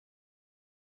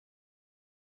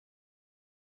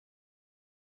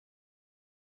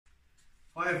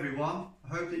Hi everyone,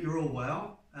 I hope that you're all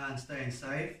well and staying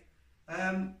safe.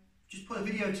 Just put a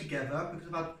video together because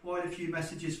I've had quite a few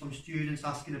messages from students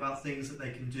asking about things that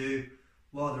they can do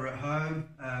while they're at home,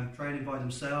 training by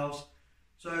themselves.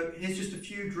 So here's just a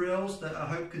few drills that I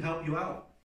hope can help you out.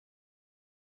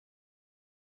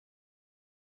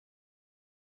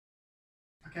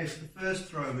 Okay, so the first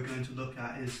throw we're going to look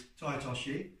at is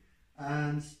otoshi,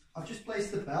 and I've just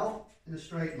placed the belt in a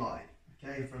straight line,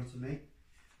 okay, in front of me.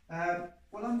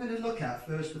 What I'm going to look at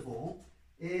first of all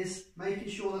is making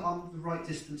sure that I'm the right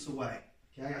distance away.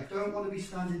 Okay, I don't want to be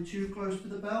standing too close to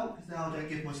the belt because now I don't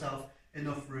give myself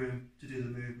enough room to do the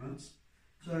movements.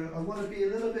 So I want to be a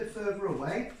little bit further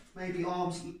away, maybe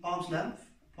arm's length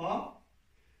apart.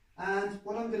 And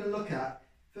what I'm going to look at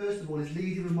first of all is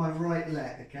leading with my right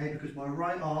leg, okay, because my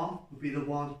right arm will be the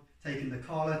one taking the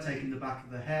collar, taking the back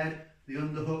of the head, the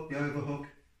underhook, the overhook,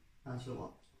 and so on,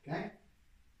 okay.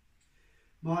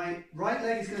 My right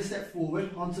leg is going to step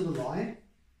forward onto the line.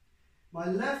 My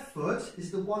left foot is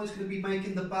the one that's going to be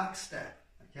making the back step,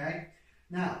 okay.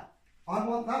 Now, I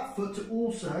want that foot to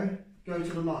also go to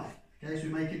the line, okay, so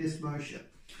we're making this motion.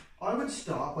 I would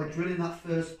start by drilling that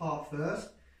first part first.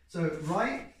 So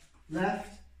right,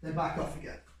 left, then back off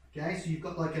again, okay. So you've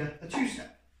got like a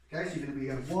two-step, okay. So you're going to be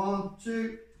going 1,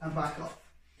 2, and back off.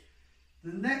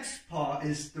 The next part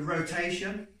is the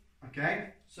rotation, okay.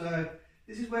 So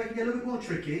this is where it can get a little bit more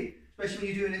tricky, especially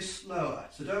when you're doing it slower.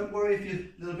 So don't worry if you're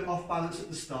a little bit off balance at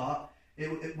the start.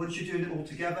 Once you're doing it all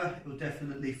together, it will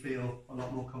definitely feel a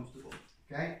lot more comfortable.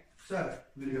 Okay, so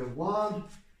we're going to go 1,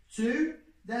 2,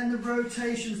 then the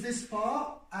rotation's this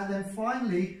part, and then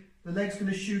finally the leg's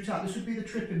going to shoot out. This would be the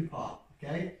tripping part.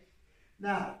 Okay,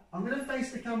 now I'm going to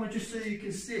face the camera just so you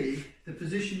can see the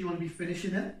position you want to be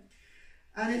finishing in,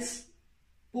 and it's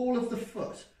ball of the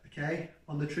foot, okay,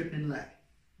 on the tripping leg.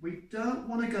 We don't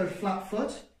want to go flat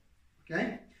foot,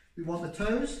 okay? We want the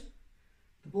toes,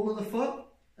 the ball of the foot,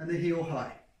 and the heel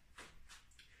high.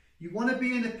 You want to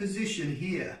be in a position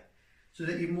here so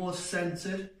that you're more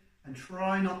centered and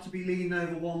try not to be leaning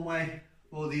over one way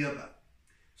or the other.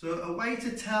 So a way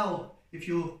to tell if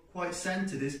you're quite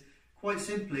centered is quite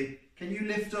simply, can you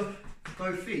lift up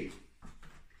both feet?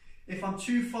 If I'm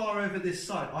too far over this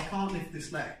side, I can't lift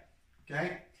this leg,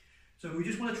 okay? So we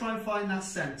just want to try and find that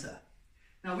center.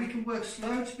 Now we can work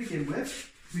slow to begin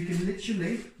with. We can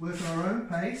literally work at our own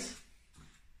pace.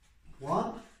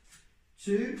 1,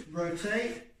 2,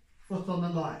 rotate, foot on the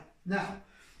line. Now,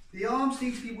 the arms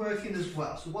need to be working as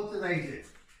well. So what do?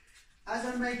 As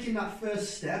I'm making that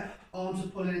first step, arms are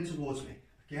pulling in towards me,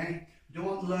 okay? We don't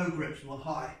want low grips, we want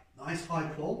high. Nice high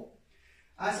pull.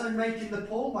 As I'm making the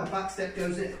pull, my back step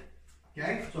goes in,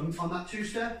 okay? So I'm on that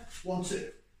 2-step, 1,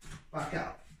 2, back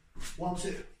out, 1,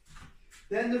 2.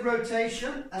 Then the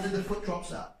rotation, and then the foot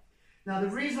drops out. Now the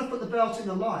reason I put the belt in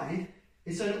the line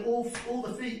is so that all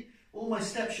the feet, all my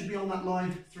steps should be on that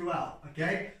line throughout,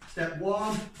 okay? Step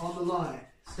 1 on the line,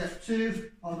 step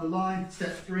 2 on the line,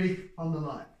 step 3 on the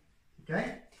line,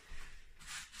 okay?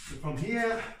 So from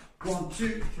here, 1,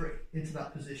 2, 3, into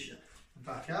that position, and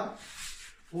back out.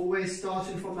 Always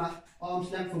starting from that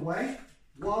arm's length away.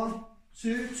 1,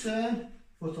 2, turn,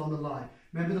 foot on the line.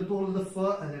 Remember the ball of the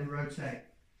foot, and then rotate.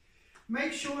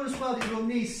 Make sure as well that your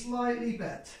knee's slightly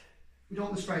bent. We don't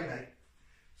want the straight leg.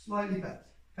 Slightly bent,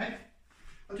 okay?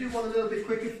 I'll do one a little bit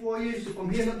quicker for you. So from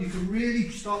here up, you can really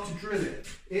start to drill it.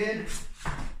 In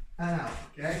and out,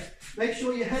 okay? Make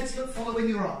sure your head's not following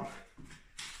your arm.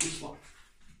 This one.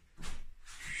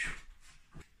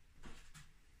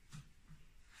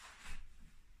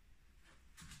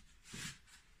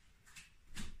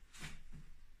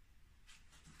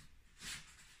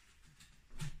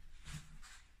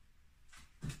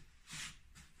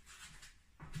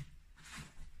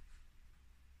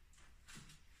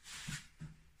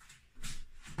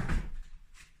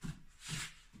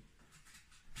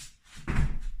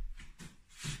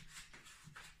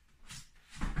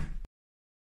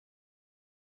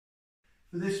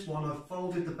 For this one, I've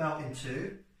folded the belt in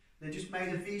 2. They just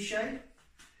made a V shape.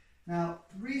 Now,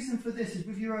 the reason for this is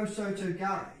with your Osoto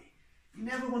gari, you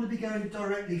never want to be going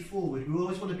directly forward. We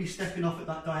always want to be stepping off at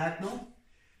that diagonal.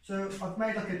 So I've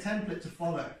made like a template to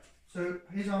follow. So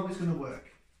here's how it's going to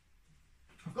work.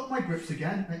 I've got my grips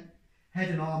again,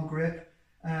 head and arm grip,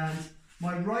 and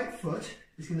my right foot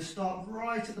is going to start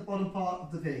right at the bottom part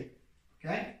of the V,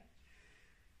 okay?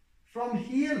 From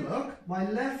here, look, my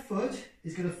left foot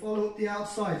is going to follow up the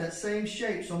outside, that same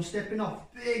shape, so I'm stepping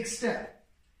off, big step.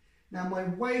 Now my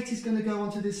weight is going to go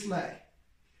onto this leg.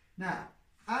 Now,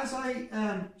 as I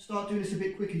start doing this a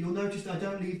bit quicker, you'll notice that I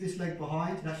don't leave this leg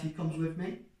behind, it actually comes with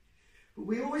me. But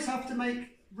we always have to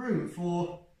make room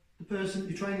for the person,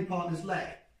 your training partner's leg,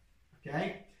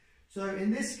 okay? So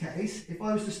in this case, if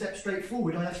I was to step straight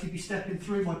forward, I'd actually be stepping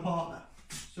through my partner.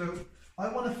 So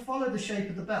I want to follow the shape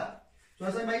of the belt. So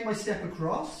as I make my step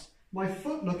across, my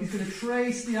footlook is going to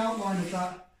trace the outline of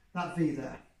that V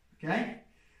there, okay?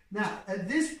 Now, at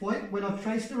this point, when I've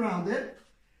traced around it,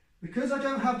 because I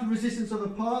don't have the resistance of a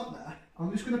partner,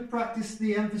 I'm just going to practice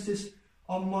the emphasis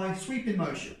on my sweeping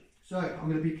motion. So I'm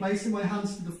going to be placing my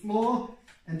hands to the floor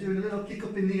and doing a little kick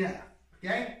up in the air,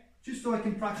 okay? Just so I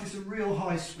can practice a real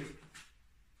high sweep.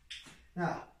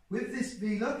 Now, with this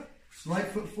V look, right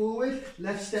foot forward,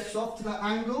 left steps off to that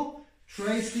angle,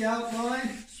 trace the outline,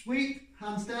 sweep,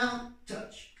 hands down,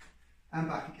 touch, and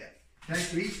back again. Okay,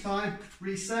 so each time,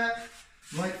 reset,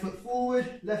 right foot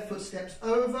forward, left foot steps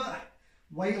over,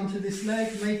 weight onto this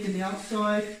leg, making the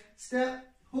outside, step,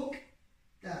 hook,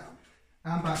 down,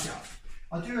 and back out.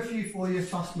 I'll do a few for you,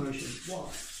 fast motion.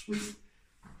 One, sweep,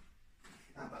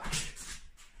 and back.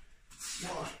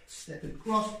 One, step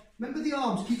across. Remember the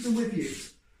arms, keep them with you.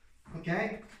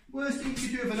 Okay? Worst thing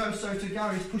you do with an Osoto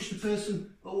gari is push the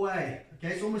person away.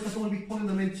 Okay? It's almost like I want to be pulling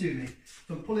them into me.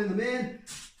 So I'm pulling them in,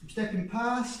 I'm stepping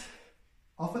past,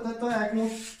 off at that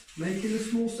diagonal, making a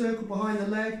small circle behind the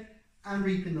leg, and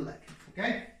reaping the leg.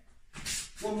 Okay?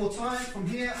 One more time from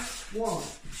here. 1,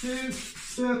 2,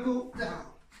 circle, down,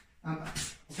 and back.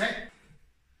 Okay?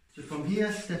 So from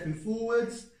here, stepping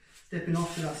forwards, stepping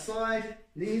off to that side,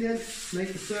 leaning,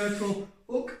 make the circle,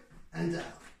 hook, and down,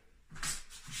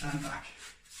 and back.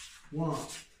 1,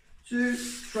 2,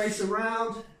 trace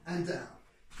around, and down.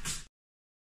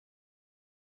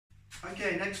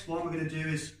 Okay, next one we're going to do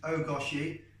is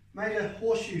Ogoshi. Made a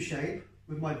horseshoe shape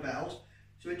with my belt,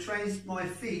 so it trains my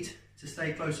feet to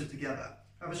stay closer together.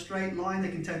 If I have a straight line, they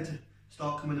can tend to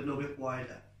start coming a little bit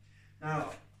wider.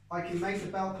 Now, I can make the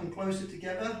belt come closer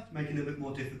together, making it a bit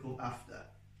more difficult after.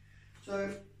 So,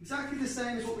 exactly the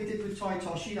same as what we did with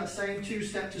otoshi, that same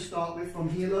two-step to start with. From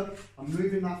here, look, I'm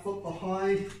moving that foot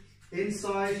behind,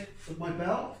 inside of my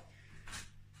belt.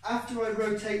 After I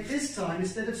rotate this time,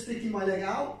 instead of sticking my leg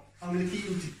out, I'm going to keep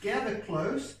them together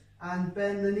close and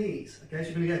bend the knees. Okay, so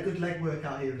you're going to get a good leg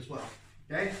workout here as well.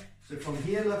 Okay, so from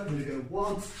here, look, I'm going to go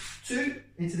 1, 2,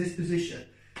 into this position.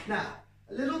 Now,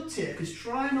 a little tip is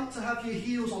try not to have your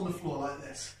heels on the floor like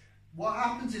this. What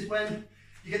happens is when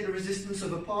you get the resistance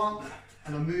of a partner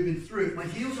and I'm moving through, my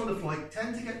heels on the floor, I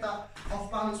tend to get that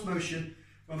off-balance motion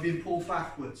when I'm being pulled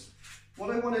backwards.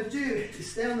 What I want to do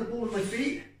is stay on the ball of my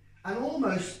feet and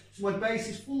almost so my base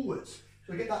is forwards.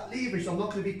 So I get that leverage, so I'm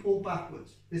not going to be pulled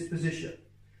backwards, this position.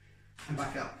 And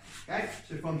back out. Okay,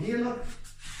 so from here, look,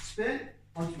 spin,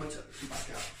 onto my toes and back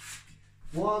out.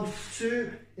 1,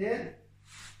 2, in,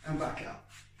 and back out.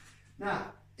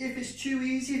 Now, if it's too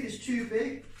easy, if it's too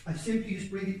big, I simply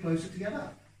just bring it closer together.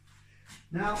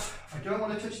 Now, I don't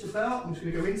want to touch the belt, I'm just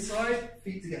going to go inside,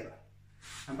 feet together,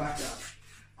 and back out.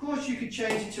 Of course, you could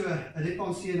change it to a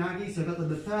Nippon Seoinage, so I've got the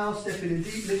lapel, stepping in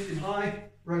deep, lifting high,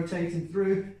 rotating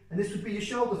through, and this would be your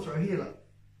shoulder throw here, look.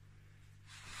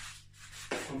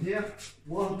 From here,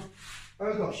 1,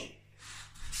 Ogoshi.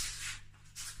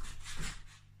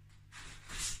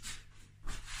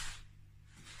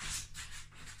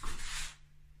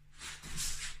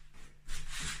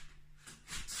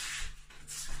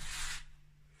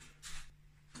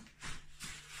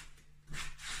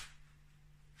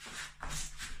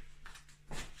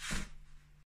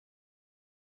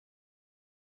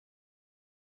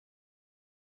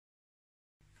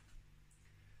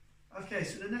 Okay,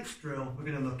 so the next drill we're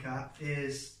going to look at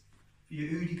is for your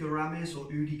Ude Garames or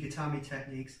Ude Garame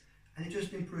techniques, and it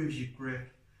just improves your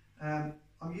grip. I'm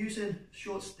using a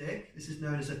short stick, this is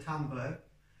known as a tambo,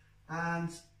 and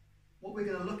what we're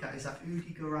going to look at is that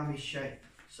Ude Garame shape.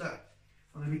 So,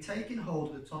 I'm going to be taking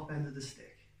hold of the top end of the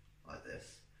stick, like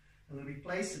this. I'm going to be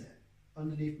placing it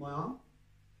underneath my arm,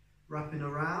 wrapping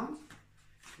around,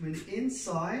 coming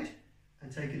inside,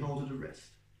 and taking hold of the wrist.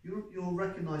 You'll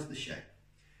recognise the shape.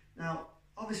 Now,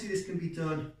 obviously this can be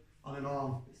done on an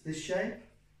arm. It's this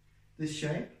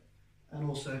shape, and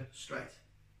also straight,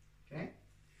 okay?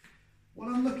 What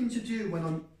I'm looking to do when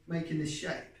I'm making this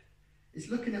shape is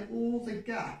looking at all the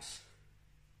gaps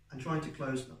and trying to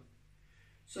close them.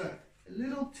 So, a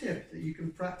little tip that you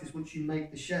can practice once you make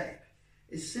the shape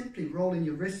is simply rolling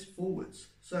your wrists forwards.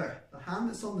 So, the hand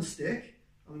that's on the stick,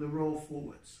 I'm going to roll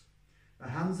forwards. The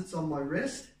hand that's on my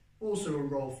wrist, also will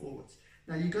roll forwards.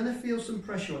 Now you're going to feel some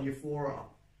pressure on your forearm,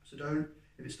 so don't,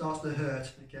 if it starts to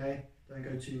hurt, okay, don't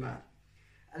go too mad.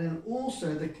 And then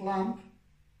also the clamp,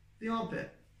 the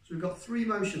armpit. So we've got 3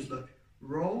 motions, look,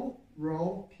 roll,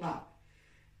 roll, clamp.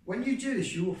 When you do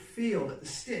this, you will feel that the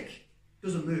stick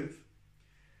doesn't move.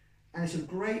 And it's a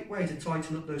great way to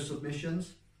tighten up those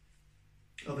submissions.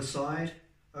 Other side,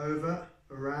 over,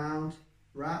 around,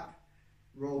 wrap,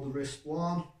 roll the wrist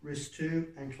 1, wrist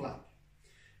 2, and clap.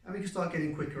 And we can start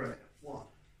getting quicker at it. 1,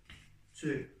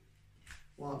 2,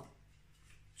 1,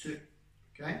 2.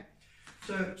 Okay?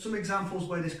 So some examples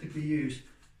where this could be used.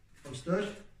 I'm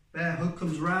stood, bare hook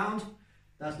comes round.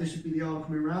 This would be the arm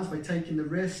coming round. So by taking the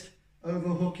wrist, over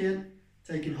hooking,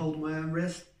 taking hold of my own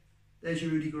wrist. There's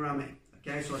your Ude Garame.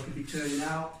 Okay, so I could be turning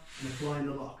out and applying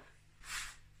the lock.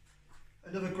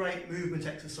 Another great movement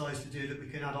exercise to do that we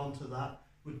can add on to that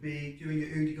would be doing your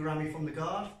Ude Garame from the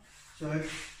guard. So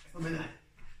if I'm in a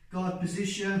guard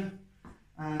position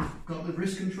and I've got the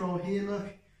wrist control here, look,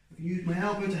 I can use my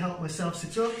elbow to help myself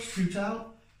sit up, scoot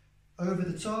out, over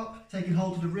the top, taking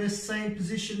hold of the wrist, same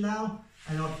position now,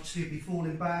 and I'll see it be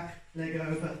falling back, leg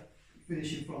over,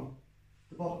 finishing from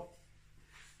the bottom.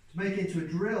 To make it into a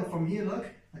drill from here, look,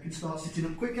 I can start sitting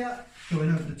up quicker,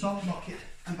 going over the top, lock it,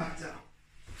 and back down.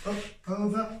 Up,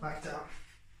 over, back down.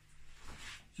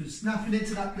 So snapping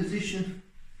into that position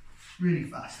really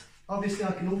fast. Obviously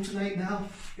I can alternate now,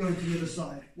 going to the other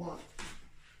side. 1,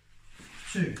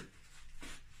 2,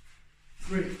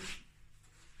 3,